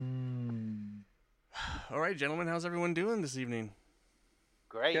All right, gentlemen, how's everyone doing this evening?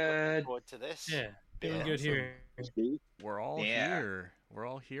 Great. Looking Good. forward to this. Yeah, doing Yeah. good Awesome. here. We're all Yeah. here. We're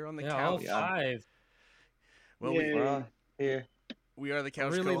all here on the Yeah, all couch. We are. five. Well, we Well, here. we are the A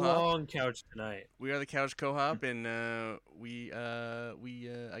couch really co-hop. long couch tonight. We are the couch co-hop, and I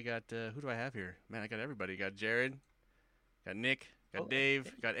got who do I have here? Man, I got everybody. Got Jared, got Nick, got Oh,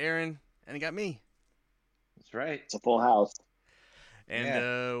 Dave, got Aaron, and I got me. That's right. It's a full house. And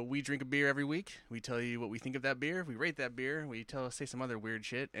Yeah. we drink a beer every week. We tell you what we think of that beer. We rate that beer. We say some other weird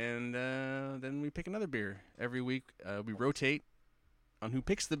shit, and then we pick another beer every week. We rotate on who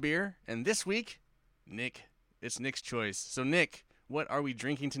picks the beer. And this week, Nick, it's Nick's choice. So Nick, what are we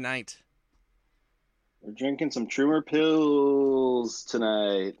drinking tonight? We're drinking some Trumer Pils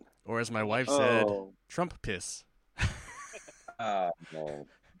tonight. Or as my wife said, Oh, Trump piss. no.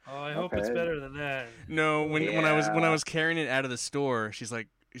 Oh, I hope it's Okay. better than that. No, when I Yeah. was carrying it out of the store, she's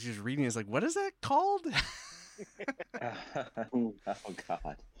reading. It's like, what is that called? Oh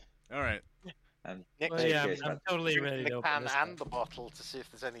God. All right. I'm Nick, Well, very yeah, curious I'm about totally drink ready the to open can this and up. the bottle to see if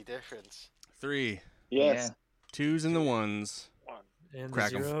there's any difference. 3 Yes, twos and the ones. One. And the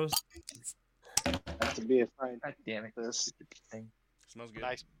Crack 'em. zeros. has to be a fine. God damn it. This. Thing. Smells good.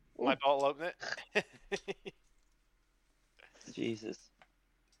 Nice. My bottle opener. Jesus.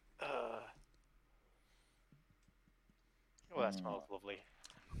 uh, oh, that smells lovely.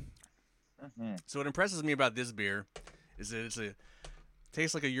 Mm-hmm. So what impresses me about this beer is that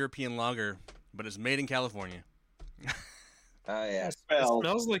tastes like a European lager, but it's made in California. Oh yeah. It Well,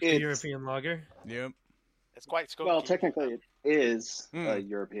 smells like a it's- European lager. Yep. It's quite skunky. Well, technically, it is a Hmm.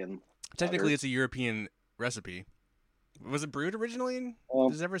 European. Technically, lager. it's a European recipe. Was it brewed originally?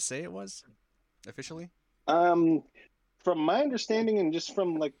 Does it ever say it was officially? From my understanding, and just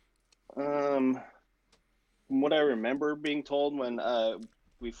from from what I remember being told when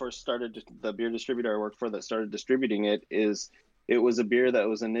we first started the beer distributor I worked for that started distributing it, is it was a beer that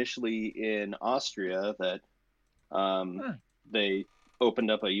was initially in Austria that Huh. they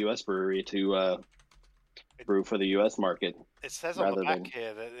opened up a U.S. brewery to brew for the U.S. market. It says on the rather back than-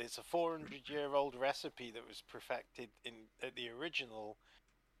 here that it's a 400-year-old recipe that was perfected at the original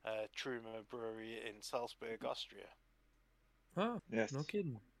Trumer Brewery in Salzburg, Austria. Oh, Yes. no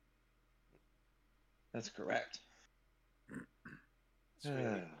kidding. That's correct. It's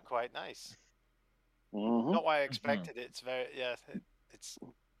really quite nice. Mhm. Not what I expected. It's very it's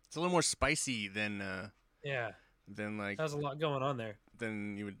It's a little more spicy than Yeah, like there's a lot going on there.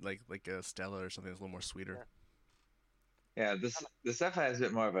 than you would like a Stella or something that's a little more sweeter. Yeah. This definitely has a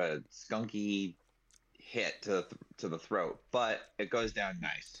bit more of a skunky hit to the throat, but it goes down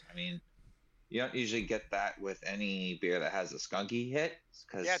nice. I mean, you don't usually get that with any beer that has a skunky hit,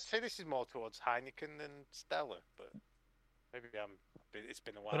 because yeah. I'd say this is more towards Heineken than Stella, but maybe it's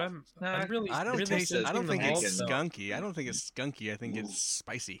been a while. But I'm No, really, I don't really taste it. I don't sensing think the it's malt, though. skunky. I don't think it's skunky. I think it's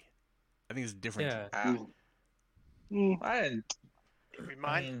spicy. I think it's different. Yeah, I didn't. It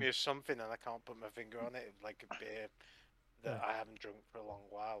reminds mean- me of something, and I can't put my finger on it, like a beer that I haven't drunk for a long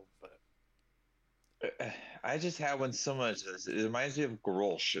while. But I just had one so much. It reminds me of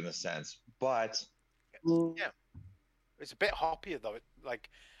Grolsch in a sense, but yeah, it's a bit hoppier though. Like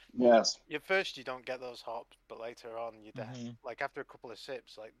Yes. at first you don't get those hops, but later on you Mhm. like after a couple of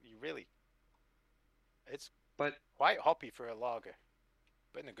sips, like you really, it's but quite hoppy for a lager,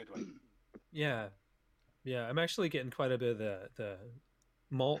 but in a good way. yeah. I'm actually getting quite a bit of the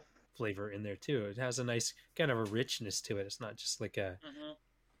malt flavor in there too. It has a nice kind of a richness to it. It's not just like a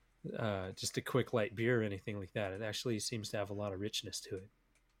just a quick light beer or anything like that. It actually seems to have a lot of richness to it.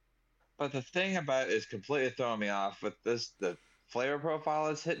 But the thing about it is completely throwing me off with the flavor profile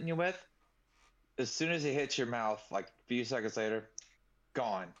it's hitting you with. As soon as it hits your mouth, like a few seconds later,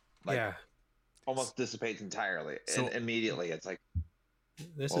 gone. Like Yeah, almost dissipates entirely. So- And immediately it's like,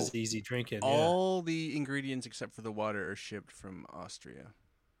 this is easy drinking. All the ingredients except for the water are shipped from Austria.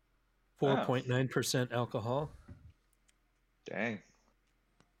 4.9% alcohol. dang.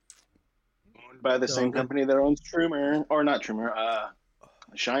 Owned by the So same good. company that owns Trumer, or not Trumer,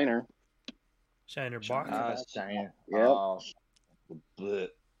 Shiner. Shiner Bock. Ah, China. Yep. Oh, bleh.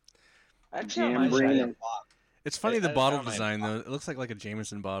 Actually, I don't mind Jamboree. China. It's funny I the don't bottle mind design though. It looks like a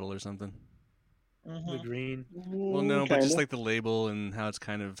Jameson bottle or something. The green. Well, no, but just Kinda. like the label and how it's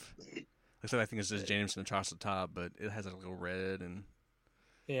kind of. Like I said, I think it says Jameson across the top, but it has a little red and.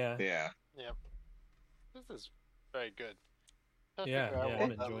 Yeah. Yeah. This is very good. Trying to Yeah, figure out yeah, what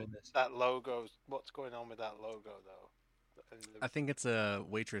I'm that- enjoying this. That logo. What's going on with that logo though? I think it's a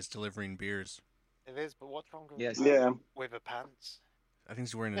waitress delivering beers. It is, but what's wrong with Yes. Yeah. with her pants? I think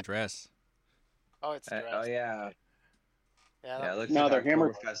she's wearing a dress. Oh, it's the Oh rest. yeah. Yeah, Yeah, it looks No, like they're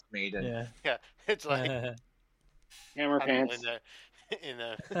hammer- Oktoberfest maiden. Yeah. yeah. It's like Hammer candle pants. in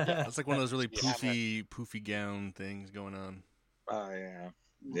a That's like one of those really Yeah, poofy gown things going on. Oh yeah,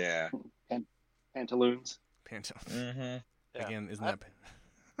 yeah. Pantaloons. Panto. Mm-hmm. yeah. Again, isn't I've,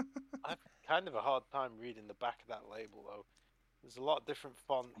 that? I've kind of a hard time reading the back of that label though. There's a lot of different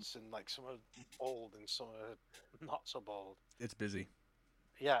fonts and like some are bold and some are not so bold. It's busy.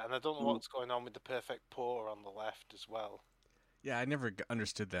 Yeah, and I don't know Mm. what's going on with the perfect pour on the left as well. Yeah, I never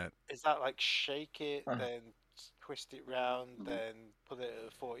understood that. Is that like shake it, Huh. then twist it round, then put it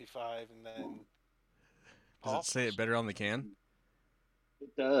at 45, and then Does pop? it say it better on the can?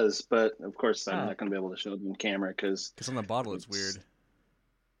 It does, but of course I'm Huh. not going to be able to show them in camera because Because on the bottle it's weird.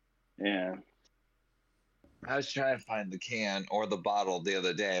 Yeah. I was trying to find the can or the bottle the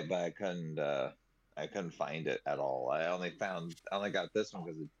other day, but I couldn't find it at all. I only got this one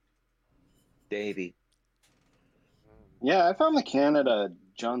because of Davey. Yeah, I found the can at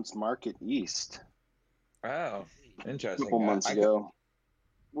John's Market East Oh, a interesting. couple months I ago.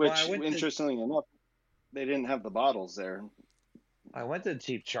 Which, I went to- interestingly enough, they didn't have the bottles there. I went to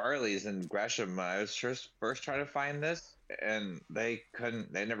Cheap Charlie's in Gresham. I was first trying to find this, and they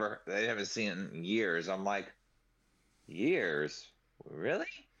couldn't. They haven't seen it in years. I'm like, years? Really?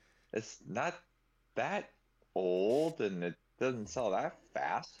 It's not that old, and it doesn't sell that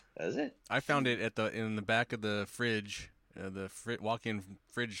fast, does it? I found it in the back of the fridge, walk-in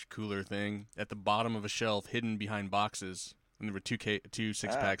fridge cooler thing at the bottom of a shelf, hidden behind boxes, and there were two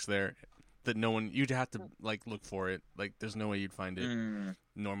six-packs there that you'd have to like look for it. Like there's no way you'd find it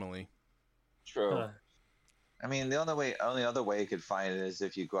normally. True. Huh. I mean, the only other way you could find it is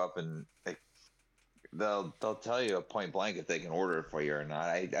if you go up and they'll tell you point blank if they can order it for you or not.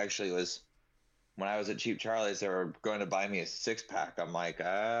 I actually when I was at Cheap Charlie's, they were going to buy me a 6-pack. I'm like,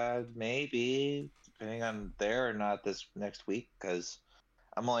 maybe, depending on there or not this next week, because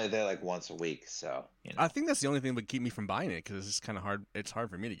I'm only there like once a week. So I think that's the only thing that would keep me from buying it because it's kind of hard. It's hard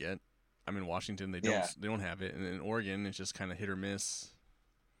for me to get. I'm in Washington. They don't have it, and in Oregon, it's just kind of hit or miss.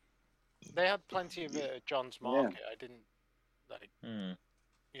 They had plenty of it at John's Market. I didn't like.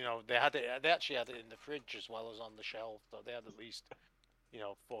 You know, they had it. They actually had it in the fridge as well as on the shelf. So they had at least,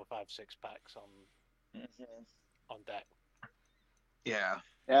 4, 5, 6 packs on deck. Yeah.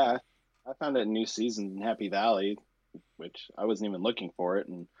 Yeah, I found it in New Season in Happy Valley, which I wasn't even looking for it,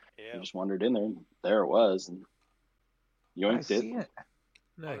 and I just wandered in there, and there it was, and yoinked I it. see it.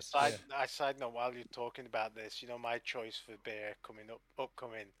 Nice. Side note, while you're talking about this, my choice for beer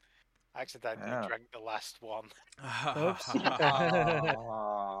upcoming, I accidentally drank the last one. Oops.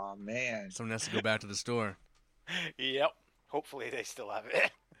 Oh man! Someone has to go back to the store. Yep. Hopefully they still have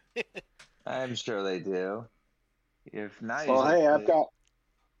it. I'm sure they do. If not, Well, hey,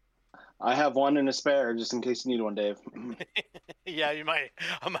 I have one in a spare just in case you need one, Dave. Yeah, I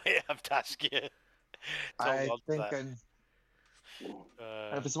might have to ask you. I think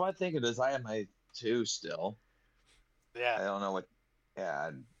if it's what I think it is, I have my 2 still. Yeah. I don't know what. Yeah,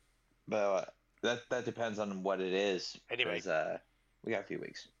 but that depends on what it is. Anyway, we got a few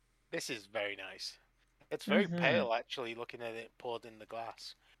weeks. This is very nice. It's very pale, actually, looking at it poured in the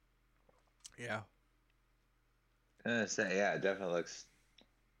glass. Yeah. I'm gonna say, yeah, it definitely looks.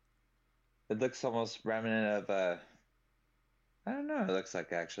 It looks almost remnant of I don't know. It looks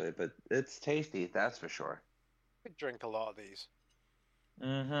like actually, but it's tasty. That's for sure. Could drink a lot of these.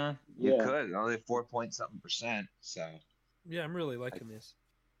 You Yeah. could only 4-point-something%. So Yeah, I'm really liking this.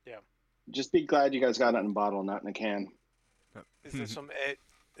 Yeah. Just be glad you guys got it in a bottle, not in a can. Is there some?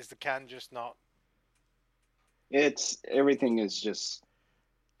 Is the can just not? Everything is just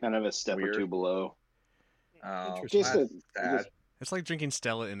kind of a step or Weird. two below. oh, Just that's sad. It's like drinking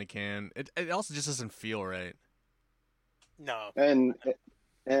Stella in a can. It also just doesn't feel right. No. And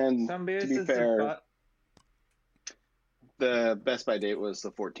Some to beers be is fair, the Best by date was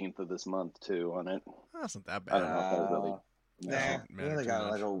the 14th of this month too on it. That's not that I don't bad. know if that really. Nah, Doesn't we matter only too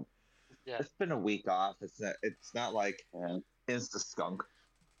got much. like Yeah. It's been a week off. It's not like Yeah. Insta skunk.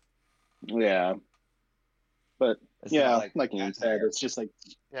 Yeah. But It's yeah, not like you said, it's just like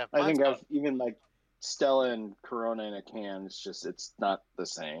Yeah. I think mine's I've even like Stella and Corona in a can. It's not the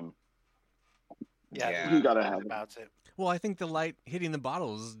same. Yeah. You gotta have it. about it. Well, I think the light hitting the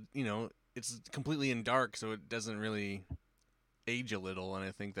bottles, it's completely in dark, so it doesn't really age a little. And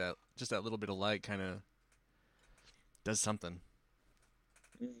I think that just that little bit of light kind of does something.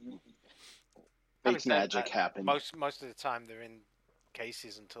 Having Makes said magic that, happen. Most of the time they're in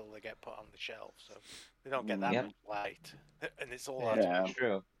cases until they get put on the shelf, so they don't get that Yep. much light, and it's all Yeah.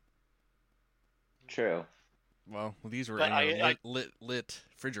 True. Well, these were But in a I- lit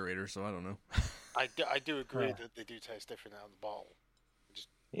refrigerator, so I don't know. I do agree that they do taste different out of the bottle.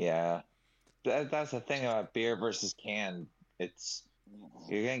 Yeah, that's the thing about beer versus can. It's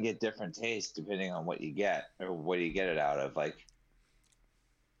you're gonna get different tastes depending on what you get or what you get it out of. Like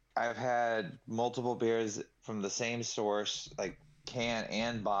I've had multiple beers from the same source, like can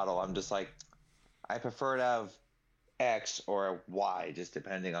and bottle. I'm just like, I prefer to have X or Y, just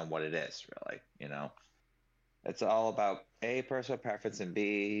depending on what it is. Really, it's all about A, personal preference, and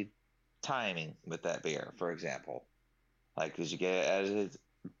B, timing with that beer. For example, like did you get it as its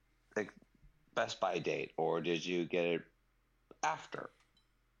like Best Buy date, or did you get it after?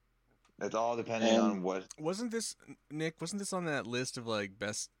 It's all depending on what. Wasn't this Nick? Wasn't this on that list of like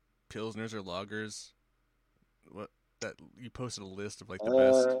best pilsners or lagers? What that you posted a list of like the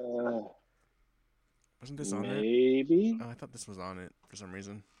best. Wasn't this on there? Maybe. Oh, I thought this was on it for some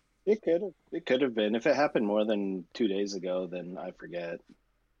reason. It could have. It could have been. If it happened more than 2 days ago, then I forget.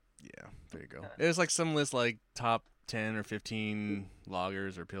 Yeah, there you go. It was like some list like top 10 or 15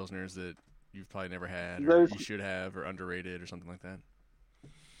 lagers or pilsners that you've probably never had, or you should have, or underrated, or something like that.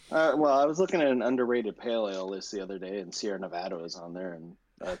 Well, I was looking at an underrated pale ale list the other day, and Sierra Nevada was on there, and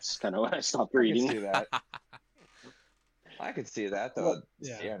that's kind of when I stopped reading. I can see that. I could see that though. Well,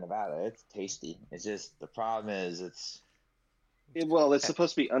 Sierra Nevada, it's tasty. It's just the problem is it's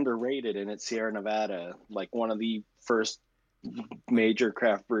supposed to be underrated, and it's Sierra Nevada, like one of the first major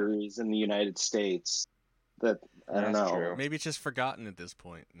craft breweries in the United States. I don't know. True. Maybe it's just forgotten at this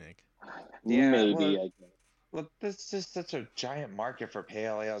point, Nick. Yeah, maybe. Well, there's just such a giant market for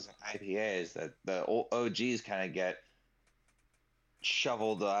pale ales and IPAs that the old OGs kind of get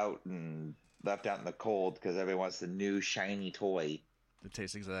shoveled out and left out in the cold because everyone wants the new shiny toy. It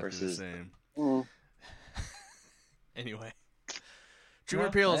tastes exactly the same. Anyway. Trumer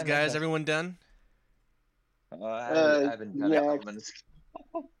Pils, guys. Everyone done? I've been done elements.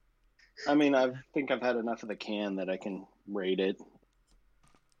 I mean, I think I've had enough of the can that I can rate it.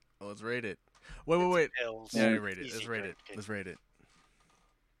 Well, let's rate it. Wait. Pils. Yeah, rate it. Let's rate it. Let's rate it.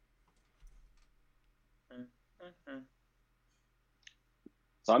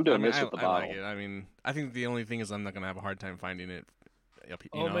 So I'm doing this with the bottle. I like it. I mean, I think the only thing is I'm not going to have a hard time finding it.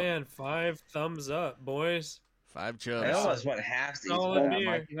 Man, 5 thumbs up, boys. 5 chubs. I almost went half these. I'm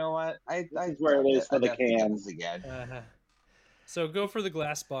like, you know what? I where it is for the cans again. So go for the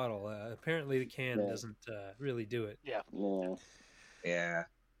glass bottle. Apparently the can doesn't really do it. Yeah.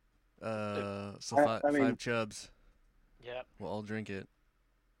 So 5 chubs. Yeah. We'll all drink it.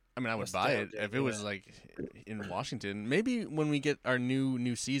 I mean, I would buy it if it was like in Washington. Maybe when we get our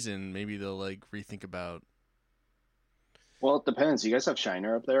new season, maybe they'll like rethink about. Well, it depends. You guys have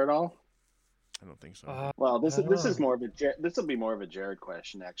Shiner up there at all? I don't think so. Well, this is more of this will be more of a Jared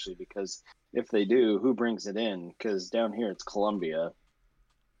question actually, because if they do, who brings it in? Because down here it's Columbia.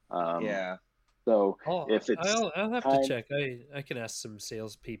 So if it's, I'll have to check. I can ask some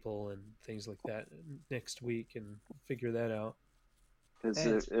salespeople and things like that next week and figure that out.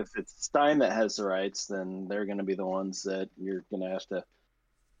 Because if it's Stein that has the rights, then they're going to be the ones that you're going to have to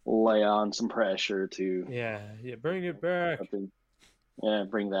lay on some pressure to. Yeah, bring it back.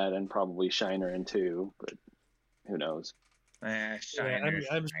 Bring that and probably Shiner in too, but who knows? I'm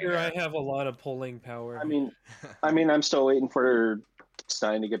sure I have a lot of pulling power. I mean, I'm still waiting for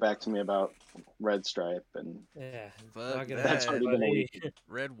Stein to get back to me about Red Stripe, and that's already been a week.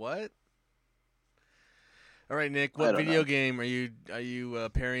 Red what? All right, Nick. What video game are you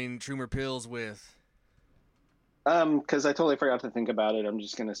pairing Trumer Pils with? Because I totally forgot to think about it. I'm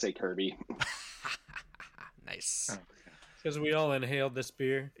just gonna say Kirby. Nice. Because we all inhaled this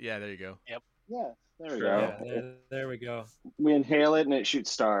beer. Yeah, there you go. Yep. Yeah, there we go. Yeah, there we go. We inhale it and it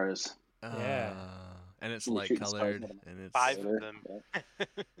shoots stars. Yeah. And it's light colored, and it's 5 of them.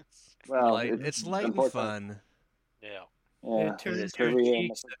 Well, it's light and fun. Yeah. It turns your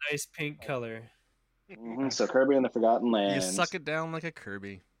cheeks a nice pink color. Mm-hmm. So Kirby and the Forgotten Land. You suck it down like a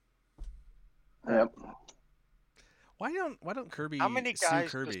Kirby. Yep. Why don't Kirby? How many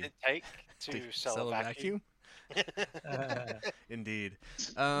guys Kirby does it take to sell a vacuum? Indeed.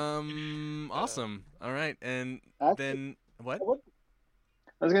 Awesome. All right, and then what?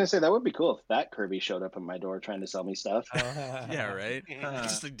 I was gonna say that would be cool if that Kirby showed up at my door trying to sell me stuff. Yeah, right.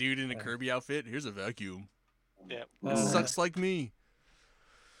 Just a dude in a Kirby outfit. Here's a vacuum. Yep. Sucks like me.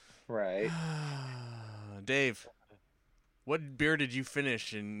 Right. Dave, what beer did you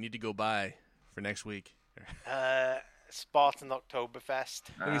finish and need to go buy for next week? Spartan Oktoberfest.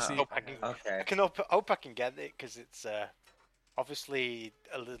 Let me see. Hope I can get it because it's obviously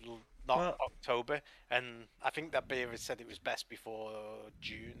a little not October, and I think that beer has said it was best before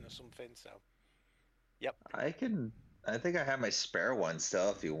June or something. So, yep. I can I think I have my spare one still.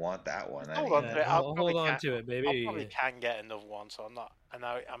 If you want that one, I Hold mean, on to it. Hold on to it, baby. I probably can get another one, so I'm not. And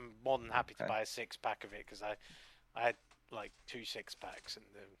I'm more than happy to Okay. buy a 6-pack of it because I had like 2 6-packs, and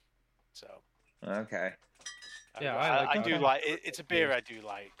so. okay. Yeah, I I do like like it. It's a beer I do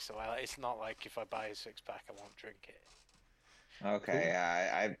like, so it's not like if I buy a 6-pack I won't drink it. Okay. Cool.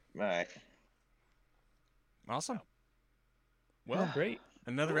 Yeah. All right. Awesome. Well, Great.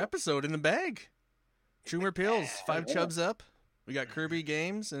 another episode in the bag. Trumer Pils, 5 Yeah. chubs up. We got Kirby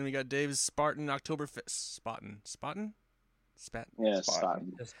Games, and we got Dave's Spartan Oktoberfest. Spaten? Yeah, Spot. stop.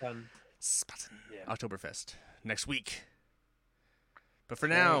 It's fun. Spaten. Yeah. Oktoberfest. Next week. But for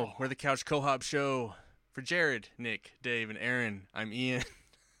now, we're the Couch Co-op Show. For Jared, Nick, Dave, and Aaron, I'm Ian.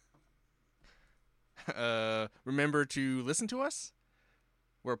 Remember to listen to us.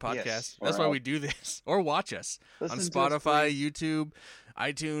 We're a podcast. Yes, That's we're why out. we do this. Or watch us Listen on to us, Spotify, please. YouTube,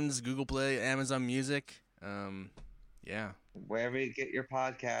 iTunes, Google Play, Amazon Music. Yeah. Wherever you get your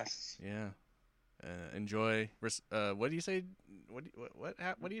podcasts. Yeah. Enjoy. What do you say? What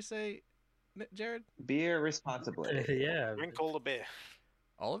do you say, Jared? Beer responsibly. Yeah. Drink all the beer.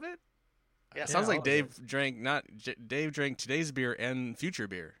 All of it? Yeah. It sounds all like of Dave drank Dave drank today's beer and future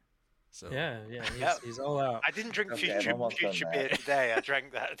beer. So Yeah. Yeah. He's all out. I didn't drink Okay, I'm almost future done beer that. today. I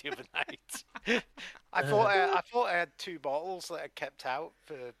drank that the other night. I thought I had 2 bottles that I kept out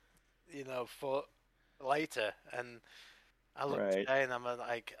for later, and I looked Right. today and I'm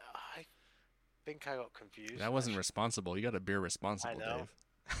like, I think I got confused. that wasn't responsible. You got a beer responsible, I know.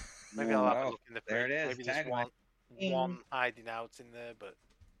 Dave. Maybe I'll have a Oh, look in the there fridge. it is. Maybe there's Tagline. one hiding out in there, but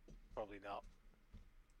probably not.